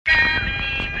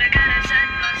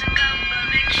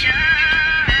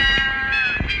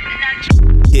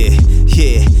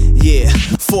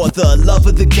For the love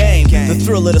of the game, the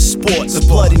thrill of the sport, the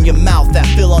blood in your mouth, that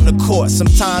feel on the court.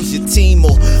 Sometimes your team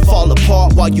will fall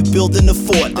apart while you building the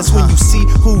fort. That's when you see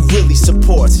who really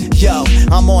supports. Yo,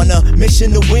 I'm on a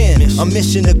mission to win, a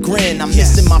mission to grin. I'm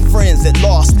missing my friends that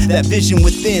lost that vision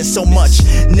within. So much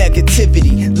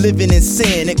negativity, living in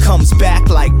sin. It comes back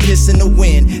like piss in the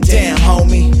wind. Damn,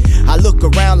 homie, I look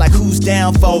around like who's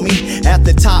down for me. At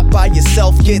the top by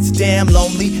yourself gets damn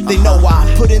lonely. They know I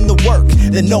put in the work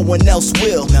that no one else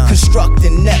will.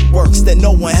 Constructing networks that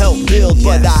no one helped build.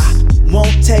 But I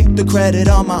won't take the credit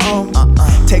on my own.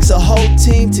 Takes a whole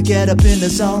team to get up in the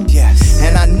zone.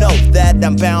 And I know that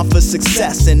I'm bound for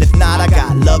success. And if not, I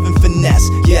got love and finesse.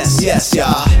 Yes,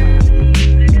 y'all.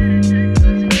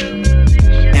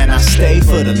 And I stay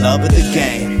for the love of the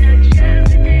game.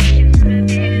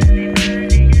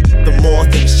 The more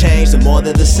things change, the more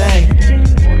they're the same.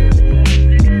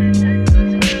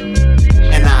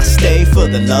 And I stay for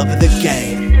the love of the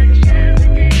game.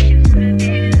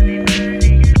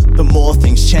 The more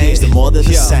things change, the more they're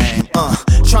the same.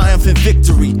 Triumph and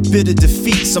victory, bitter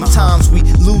defeat. Sometimes we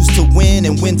lose to win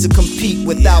and win to compete.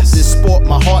 Without this sport,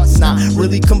 my heart's not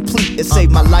really complete. It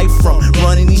saved my life from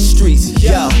running these streets.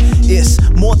 Yo, it's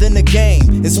more than a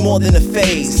game, it's more than a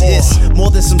phase. It's more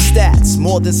than some stats,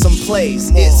 more than some plays.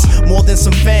 It's more than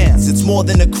some fans, it's more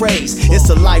than a craze. It's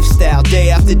a lifestyle, day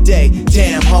after day.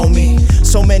 Damn, homie,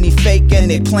 so many fake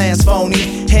and they plans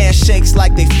phony. Handshakes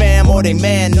like they fam or they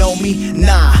man know me.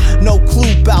 Nah, no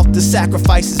clue about the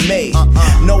sacrifices made.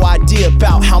 No idea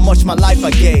about how much my life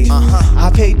I gave.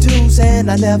 I paid dues and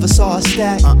I never saw a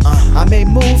stack. I made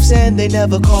moves and they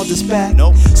never called us back.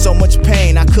 So much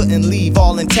pain I couldn't leave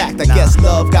all intact. I guess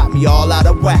love got me all out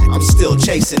of whack. I'm still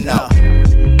chasing up.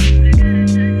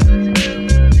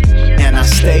 And I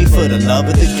stay for the love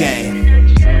of the game.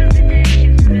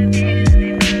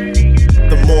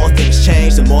 The more things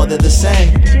change, the more they're the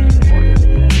same.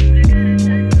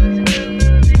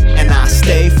 And I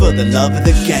stay for the love of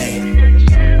the game.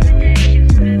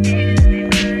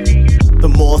 The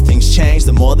more things change,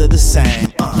 the more they're the same.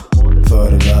 For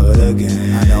the love of the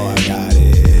game, I know I got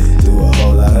it. Through a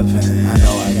whole lot of pain, I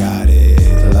know I got it.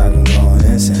 Feel like I'm going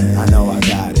insane, I know I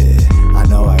got it. I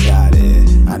know I got it,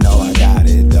 I know I got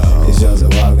it though. It's just a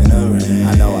walk in the rain,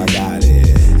 I know I got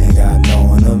it. Ain't got no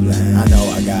one to blame, I know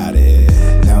I got it.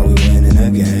 Now we winning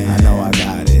again, I know I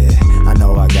got it. I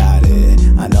know I got it,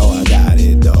 I know I got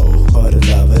it though. For the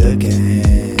love of the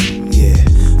game, yeah.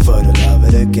 For the love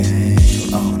of the game.